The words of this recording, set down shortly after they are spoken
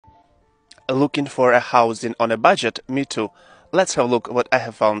Looking for a house on a budget? Me too. Let's have a look what I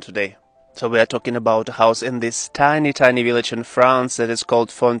have found today. So we are talking about a house in this tiny village in France that is called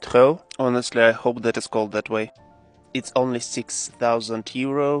Fontrieu. Honestly, I hope that it's called that way. It's only 6,000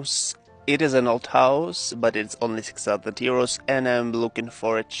 euros. It is an old house, but it's only 6,000 euros, and I'm looking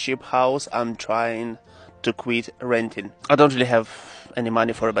for a cheap house. I'm trying to quit renting. I don't really have any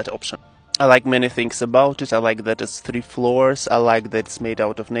money for a better option. I like many things about it. I like that it's 3 floors. I like that it's made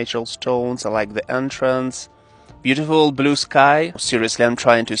out of natural stones. I like the entrance. Beautiful blue sky. Seriously, I'm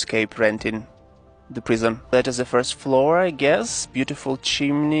trying to escape renting the prison. That is the first floor, I guess. Beautiful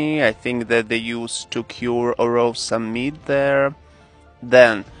chimney. I think that they used to cure or roast some meat there.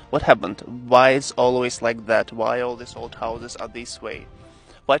 Then, what happened? Why it's always like that? Why all these old houses are this way?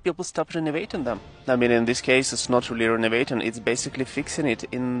 Why people stop renovating them? I mean, in this case, it's not really renovating, it's basically fixing it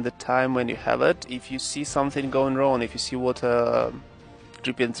in the time when you have it. If you see something going wrong, if you see water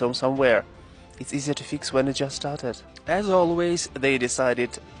dripping somewhere, it's easier to fix when it just started. As always, they decided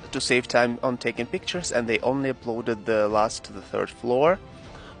to save time on taking pictures, and they only uploaded the last to the 3rd floor.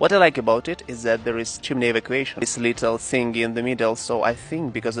 What I like about it is that there is chimney evacuation, this little thing in the middle, so I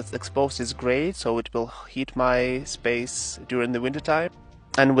think because it's exposed is great, so it will heat my space during the winter time.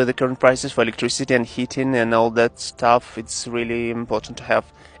 And with the current prices for electricity and heating and all that stuff, it's really important to have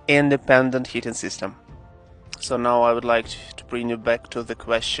independent heating system. So now I would like to bring you back to the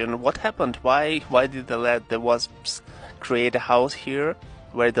question, what happened? Why did they let the wasps create a house here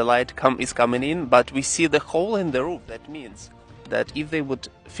where the light is coming in, but we see the hole in the roof? That means that if they would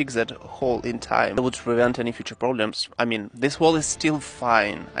fix that hole in time, it would prevent any future problems. I mean, this wall is still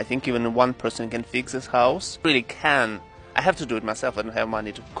fine. I think even one person can fix this house. Really can. I have to do it myself. I don't have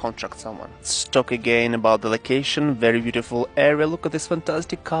money to contract someone. Let's talk again about the location. Very beautiful area. Look at these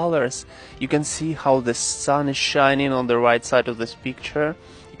fantastic colors. You can see how the sun is shining on the right side of this picture.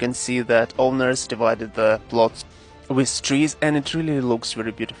 You can see that owners divided the plots with trees, and it really looks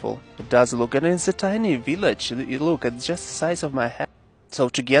very beautiful. It does look, and it's a tiny village. Look, it's just the size of my head. So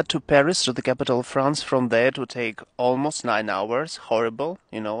to get to Paris, to the capital of France, from there it would take almost 9 hours. Horrible,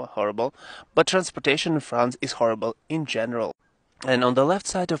 horrible. But transportation in France is horrible in general. And on the left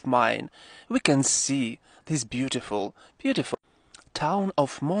side of mine, we can see this beautiful town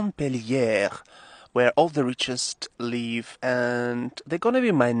of Montpellier, where all the richest live, and they're gonna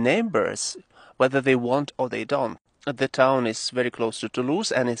be my neighbors, whether they want or they don't. The town is very close to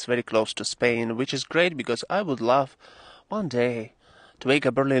Toulouse, and it's very close to Spain, which is great because I would love one day to wake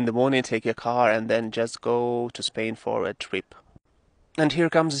up early in the morning, take a car, and then just go to Spain for a trip. And here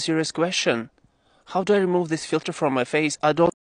comes a serious question. How do I remove this filter from my face? I don't